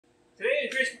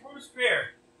Performance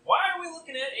Repair. Why are we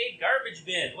looking at a garbage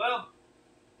bin? Well,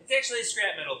 it's actually a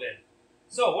scrap metal bin.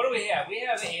 So what do we have? We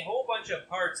have a whole bunch of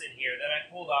parts in here that I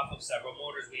pulled off of several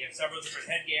motors. We have several different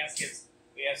head gaskets.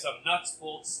 We have some nuts,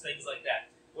 bolts, things like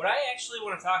that. What I actually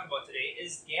want to talk about today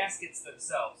is gaskets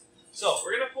themselves. So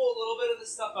we're going to pull a little bit of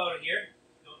this stuff out of here.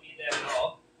 Don't need that at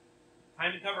all.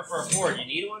 Time to cover for a Ford. You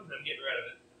need one? I'm getting rid of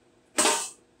it.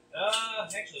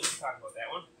 Actually, we can talk about that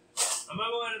one. I'm going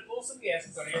to go ahead and pull some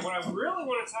gaskets out of here. What I really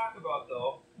want to talk about,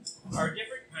 though, are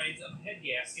different kinds of head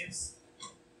gaskets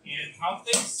and how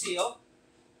things seal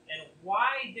and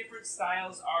why different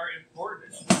styles are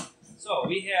important. So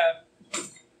we have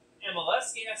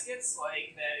MLS gaskets,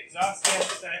 like that exhaust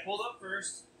gasket that I pulled up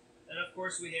first. And of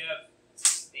course we have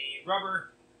the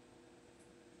rubber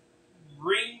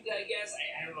ringed, I guess.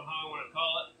 I don't know how I want to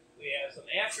call it. We have some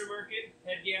aftermarket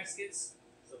head gaskets,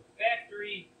 some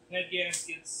factory head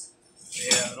gaskets. We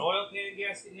have an oil pan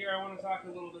gasket here I want to talk a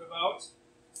little bit about.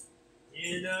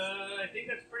 And I think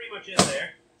that's pretty much it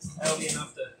there. That'll be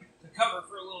enough to cover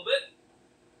for a little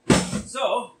bit.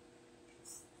 So,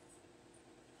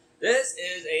 this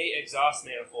is a exhaust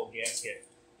manifold gasket.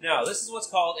 Now, this is what's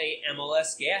called a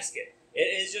MLS gasket. It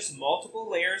is just multiple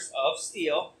layers of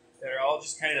steel that are all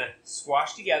just kind of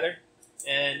squashed together.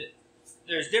 And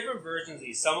there's different versions of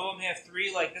these. Some of them have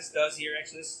 3 like this does here.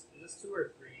 Actually, is this 2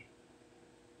 or 3?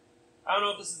 I don't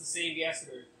know if this is the same gasket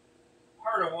or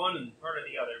part of one and part of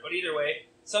the other. But either way,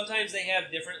 sometimes they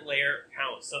have different layer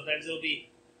counts. Sometimes it'll be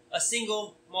a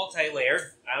single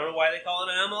multi-layer. I don't know why they call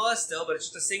it an MLS still, but it's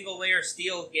just a single layer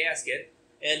steel gasket.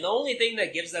 And the only thing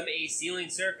that gives them a sealing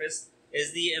surface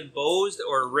is the embossed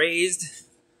or raised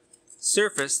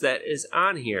surface that is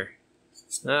on here.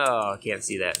 Oh, I can't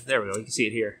see that. There we go. You can see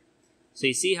it here. So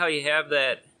you see how you have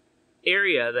that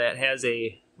area that has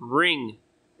a ring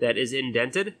that is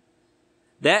indented?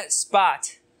 That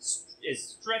spot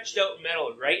is stretched out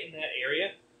metal right in that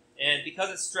area. And because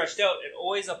it's stretched out, it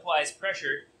always applies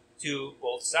pressure to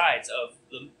both sides of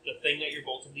the thing that you're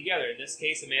bolting together. In this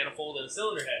case, a manifold and a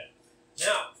cylinder head.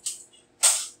 Now,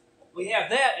 we have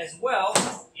that as well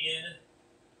in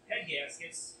head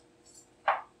gaskets.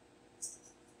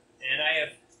 And I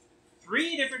have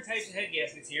 3 different types of head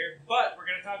gaskets here, but we're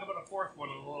going to talk about a 4th one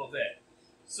in a little bit.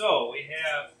 So, we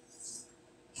have,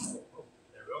 there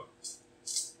we go,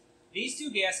 these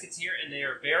 2 gaskets here, and they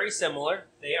are very similar.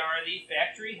 They are the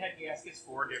factory head gaskets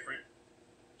for different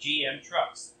GM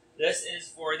trucks. This is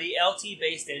for the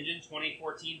LT-based engine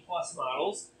 2014 plus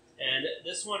models, and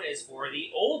this one is for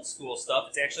the old school stuff.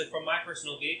 It's actually from my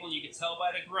personal vehicle, and you can tell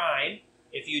by the grime.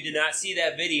 If you did not see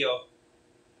that video,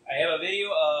 I have a video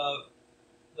of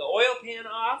the oil pan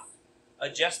off,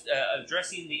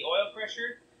 addressing the oil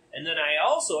pressure, and then I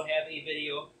also have a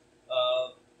video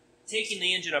of taking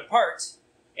the engine apart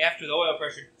after the oil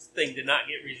pressure thing did not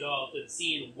get resolved and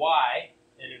seeing why,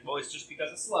 and it was just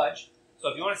because of sludge. So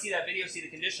if you want to see that video, see the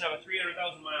condition of a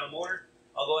 300,000 mile motor,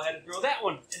 I'll go ahead and throw that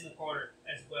one in the corner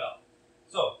as well.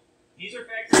 So, these are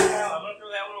factory style. I'm going to throw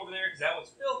that one over there because that one's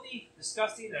filthy,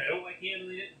 disgusting, and I don't like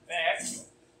handling it. In fact,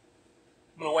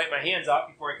 I'm going to wipe my hands off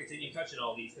before I continue touching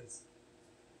all these because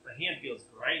my hand feels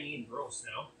grimy and gross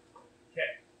now.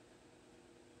 Okay.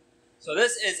 So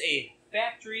this is a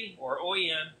factory or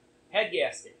OEM head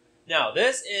gasket. Now,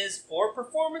 this is, for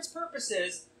performance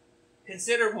purposes,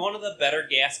 considered one of the better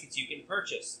gaskets you can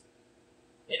purchase.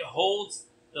 It holds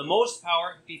the most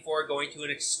power before going to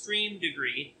an extreme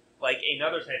degree, like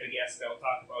another type of gasket I'll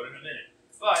talk about in a minute.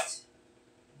 But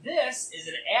this is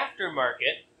an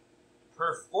aftermarket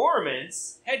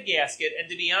performance head gasket, and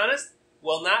to be honest,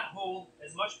 will not hold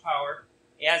as much power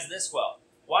as this will.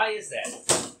 Why is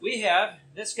that? We have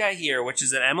this guy here, which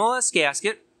is an MLS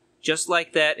gasket, just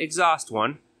like that exhaust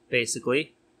one,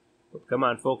 basically. Come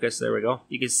on, focus. There we go.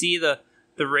 You can see the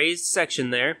raised section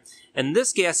there. And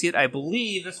this gasket, I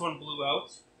believe this one blew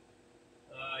out.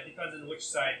 It depends on which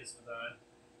side this was on.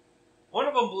 One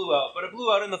of them blew out, but it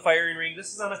blew out in the firing ring.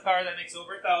 This is on a car that makes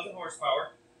over 1,000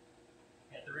 horsepower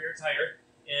at the rear tire.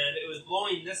 And it was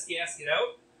blowing this gasket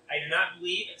out. I do not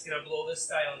believe it's going to blow this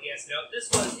style of gasket out. This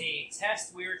was a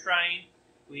test we were trying.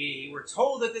 We were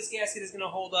told that this gasket is going to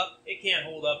hold up. It can't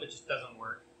hold up. It just doesn't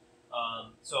work.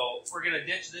 So we're going to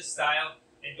ditch this style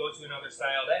and go to another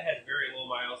style that has very low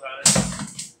miles on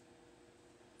it.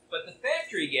 But the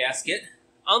factory gasket,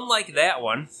 unlike that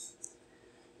one,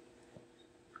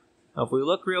 now if we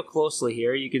look real closely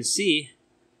here, you can see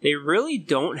they really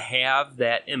don't have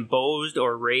that embossed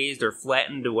or raised or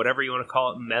flattened or whatever you want to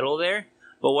call it metal there.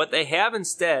 But what they have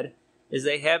instead is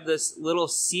they have this little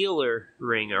sealer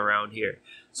ring around here.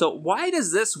 So why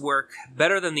does this work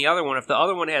better than the other one if the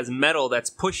other one has metal that's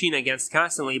pushing against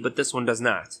constantly, but this one does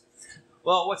not?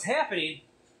 Well, what's happening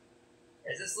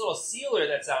is this little sealer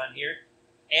that's on here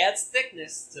adds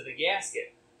thickness to the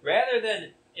gasket. Rather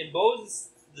than emboss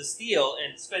the steel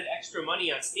and spend extra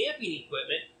money on stamping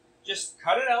equipment, just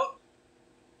cut it out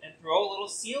and throw a little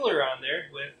sealer on there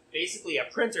with basically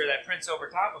a printer that prints over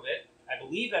top of it. I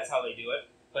believe that's how they do it.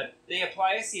 But they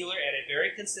apply a sealer at a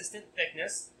very consistent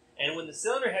thickness, and when the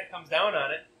cylinder head comes down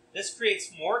on it, this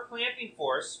creates more clamping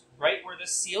force right where the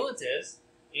sealant is,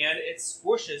 and it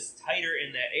squishes tighter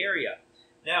in that area.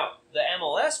 Now, the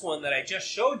MLS one that I just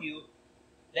showed you,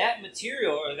 that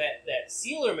material, or that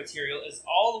sealer material, is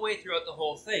all the way throughout the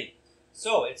whole thing.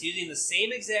 So it's using the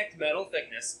same exact metal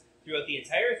thickness throughout the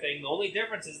entire thing. The only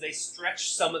difference is they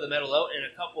stretch some of the metal out in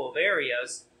a couple of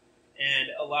areas and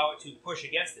allow it to push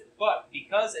against it. But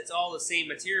because it's all the same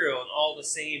material and all the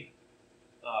same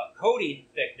coating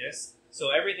thickness, so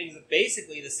everything's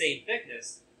basically the same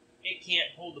thickness, it can't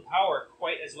hold the power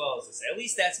quite as well as this. At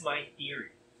least that's my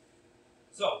theory.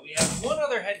 So we have one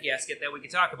other head gasket that we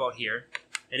can talk about here,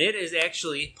 and it is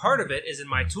actually, part of it is in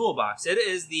my toolbox. It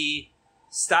is the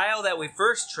style that we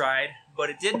first tried, but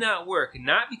it did not work.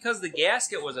 Not because the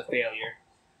gasket was a failure,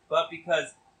 but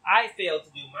because I failed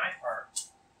to do my part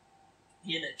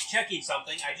in checking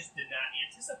something I just did not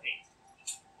anticipate.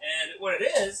 And what it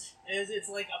is it's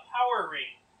like a power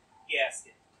ring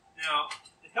gasket. Now,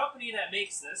 the company that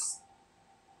makes this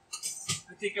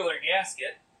particular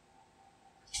gasket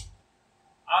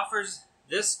offers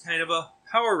this kind of a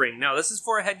power ring. Now, this is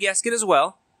for a head gasket as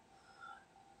well.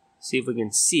 See if we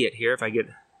can see it here. If I get,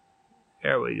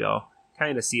 there we go.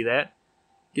 Kind of see that.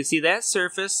 You can see that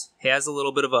surface has a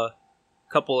little bit of a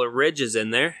couple of ridges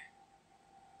in there.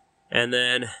 And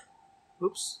then,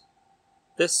 oops,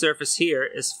 this surface here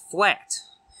is flat.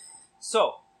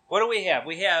 So, what do we have?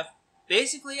 We have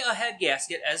basically a head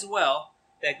gasket as well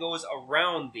that goes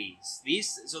around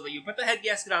these, so that you put the head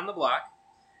gasket on the block,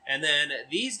 and then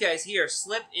these guys here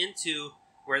slip into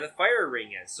where the fire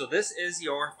ring is. So this is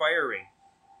your fire ring.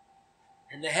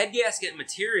 And the head gasket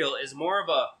material is more of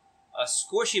a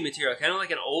squishy material, kind of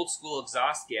like an old school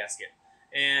exhaust gasket,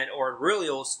 or a really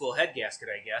old school head gasket,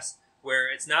 I guess,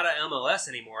 where it's not a MLS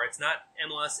anymore. It's not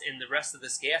MLS in the rest of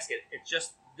this gasket. It's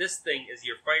just this thing is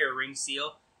your fire ring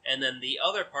seal, and then the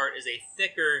other part is a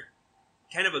thicker,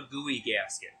 kind of a gooey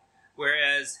gasket.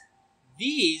 Whereas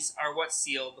these are what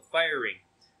seal the fire ring.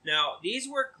 Now, these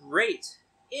work great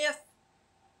if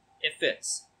it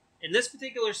fits. In this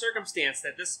particular circumstance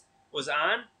that this was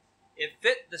on, it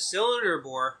fit the cylinder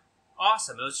bore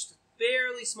awesome. It was just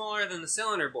barely smaller than the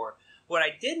cylinder bore. What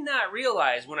I did not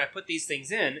realize when I put these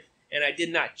things in, and I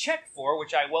did not check for,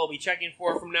 which I will be checking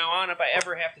for from now on if I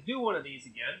ever have to do one of these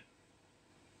again,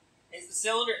 is the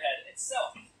cylinder head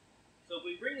itself. So if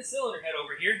we bring the cylinder head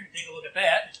over here and take a look at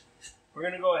that, we're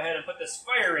going to go ahead and put this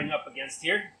fire ring up against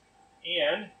here,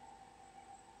 and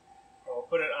we'll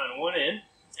put it on one end,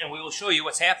 and we will show you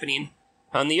what's happening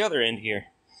on the other end here.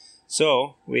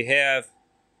 So we have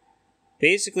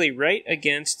basically right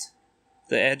against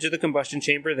the edge of the combustion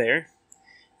chamber there.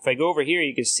 If I go over here,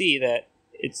 you can see that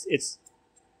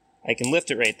I can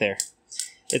lift it right there.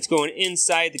 It's going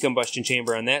inside the combustion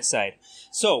chamber on that side.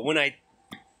 So when I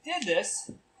did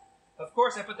this, of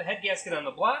course I put the head gasket on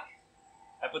the block,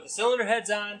 I put the cylinder heads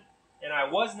on, and I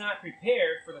was not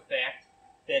prepared for the fact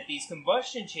that these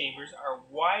combustion chambers are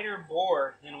wider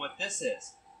bore than what this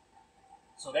is.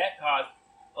 So that caused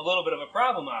a little bit of a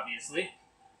problem, obviously.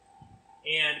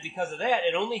 And because of that,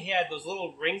 it only had those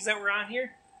little rings that were on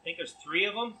here. I think there's 3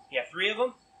 of them. Yeah, 3 of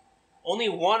them. Only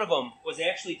one of them was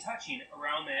actually touching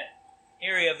around that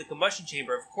area of the combustion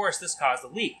chamber. Of course, this caused a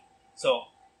leak. So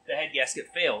the head gasket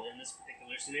failed in this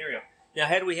particular scenario. Now,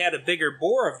 had we had a bigger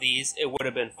bore of these, it would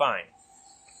have been fine.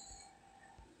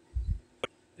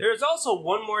 There is also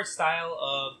one more style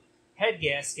of head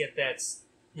gasket that's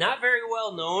not very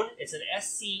well known. It's an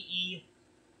SCE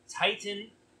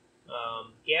Titan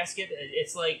gasket.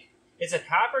 It's a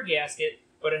copper gasket,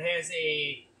 but it has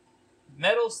a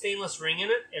metal stainless ring in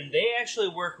it, and they actually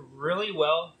work really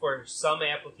well for some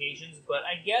applications, but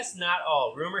I guess not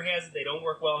all. Rumor has it they don't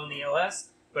work well in the LS,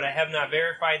 but I have not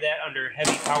verified that under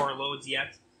heavy power loads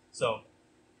yet, so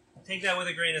take that with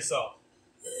a grain of salt.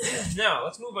 Now,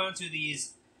 let's move on to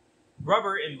these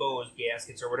rubber embossed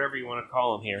gaskets, or whatever you want to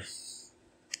call them here.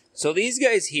 So these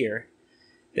guys here,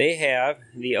 they have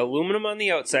the aluminum on the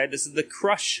outside. This is the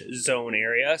crush zone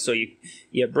area, so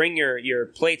you bring your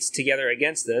plates together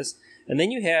against this, and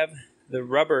then you have the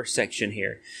rubber section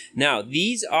here. Now,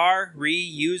 these are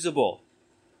reusable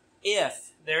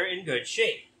if they're in good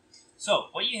shape. So,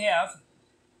 what you have,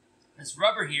 this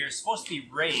rubber here is supposed to be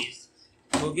raised.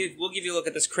 We'll give you a look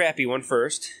at this crappy one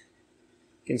first.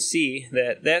 You can see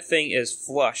that that thing is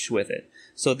flush with it.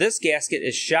 So this gasket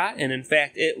is shot, and in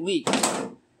fact it leaked.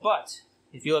 But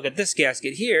if you look at this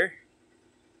gasket here,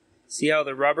 see how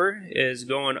the rubber is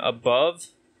going above?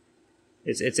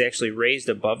 It's actually raised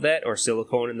above that, or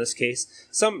silicone in this case.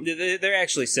 They're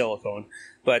actually silicone,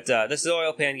 but this is an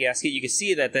oil pan gasket. You can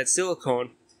see that that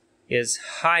silicone is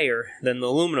higher than the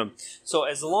aluminum. So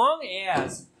as long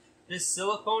as this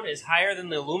silicone is higher than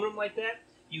the aluminum like that,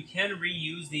 you can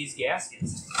reuse these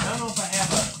gaskets. I don't know if I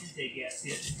have an intake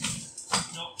gasket.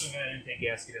 Nope, don't got an intake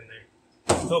gasket in there.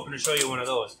 I was hoping to show you one of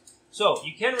those. So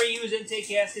you can reuse intake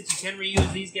gaskets, you can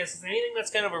reuse these gaskets, anything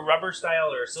that's kind of a rubber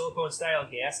style or a silicone style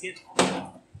gasket,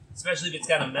 especially if it's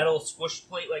got a metal squish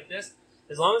plate like this,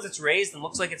 as long as it's raised and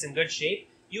looks like it's in good shape,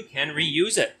 you can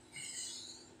reuse it.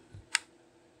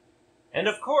 And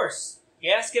of course,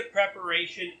 gasket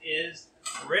preparation is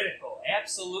critical,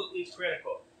 absolutely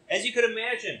critical. As you could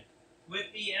imagine,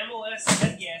 with the MLS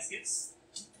head gaskets,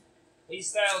 these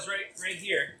styles right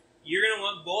here, you're going to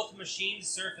want both machined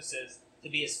surfaces to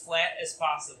be as flat as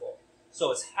possible. So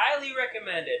it's highly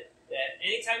recommended that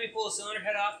anytime you pull a cylinder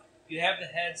head off, you have the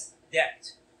heads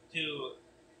decked to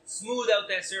smooth out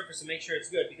that surface and make sure it's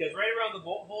good. Because right around the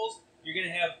bolt holes, you're going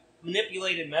to have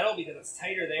manipulated metal because it's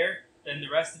tighter there than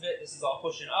the rest of it. This is all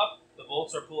pushing up, the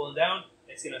bolts are pulling down,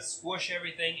 it's going to squish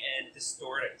everything and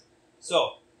distort it.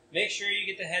 So make sure you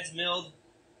get the heads milled.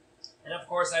 And of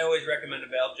course, I always recommend a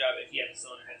valve job if you have the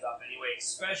cylinder heads off anyway,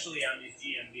 especially on these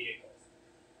GM vehicles.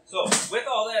 So with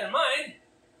all that in mind,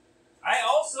 I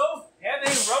also have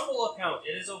a Rumble account.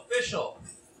 It is official.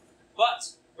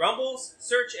 But Rumble's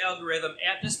search algorithm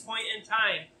at this point in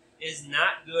time is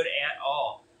not good at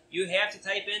all. You have to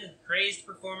type in Crazed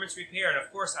Performance Repair. And of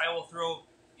course, I will throw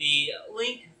the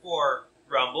link for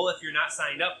Rumble if you're not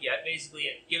signed up yet. Basically,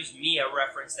 it gives me a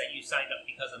reference that you signed up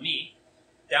because of me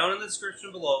down in the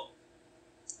description below.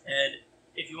 And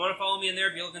if you want to follow me in there,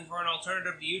 if you're looking for an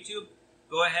alternative to YouTube,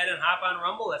 go ahead and hop on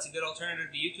Rumble. That's a good alternative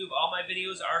to YouTube. All my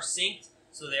videos are synced,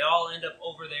 so they all end up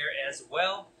over there as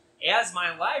well as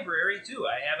my library, too.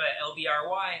 I have an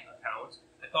LBRY account.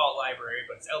 I call it library,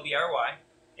 but it's LBRY.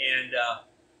 And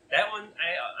that one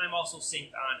I'm also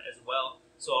synced on as well.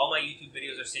 So all my YouTube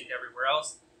videos are synced everywhere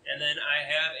else. And then I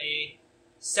have a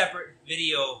separate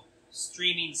video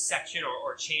streaming section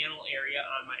or channel area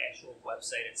on my actual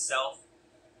website itself.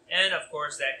 And of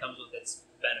course, that comes with its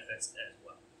benefits as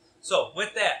well. So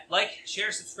with that, like,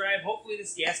 share, subscribe. Hopefully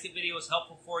this gasket video was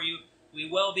helpful for you. We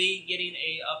will be getting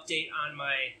an update on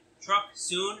my truck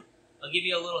soon. I'll give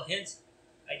you a little hint.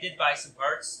 I did buy some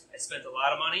parts. I spent a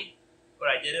lot of money, but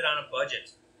I did it on a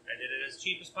budget. I did it as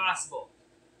cheap as possible.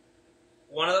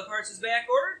 One of the parts is back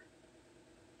ordered,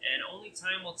 and only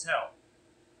time will tell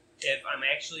if I'm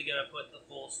actually going to put the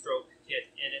full stroke kit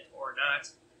in it or not,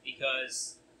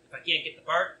 because if I can't get the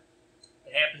part,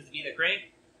 it happens to be the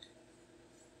crank,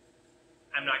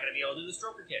 I'm not going to be able to do the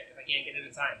stroker kit if I can't get it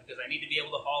in time, because I need to be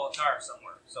able to haul a car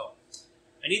somewhere. So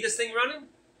I need this thing running.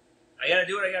 I got to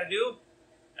do what I got to do.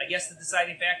 I guess the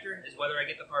deciding factor is whether I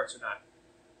get the parts or not.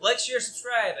 Like, share,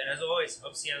 subscribe, and as always,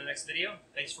 hope to see you on the next video.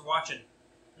 Thanks for watching.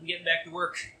 I'm getting back to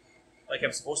work like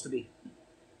I'm supposed to be.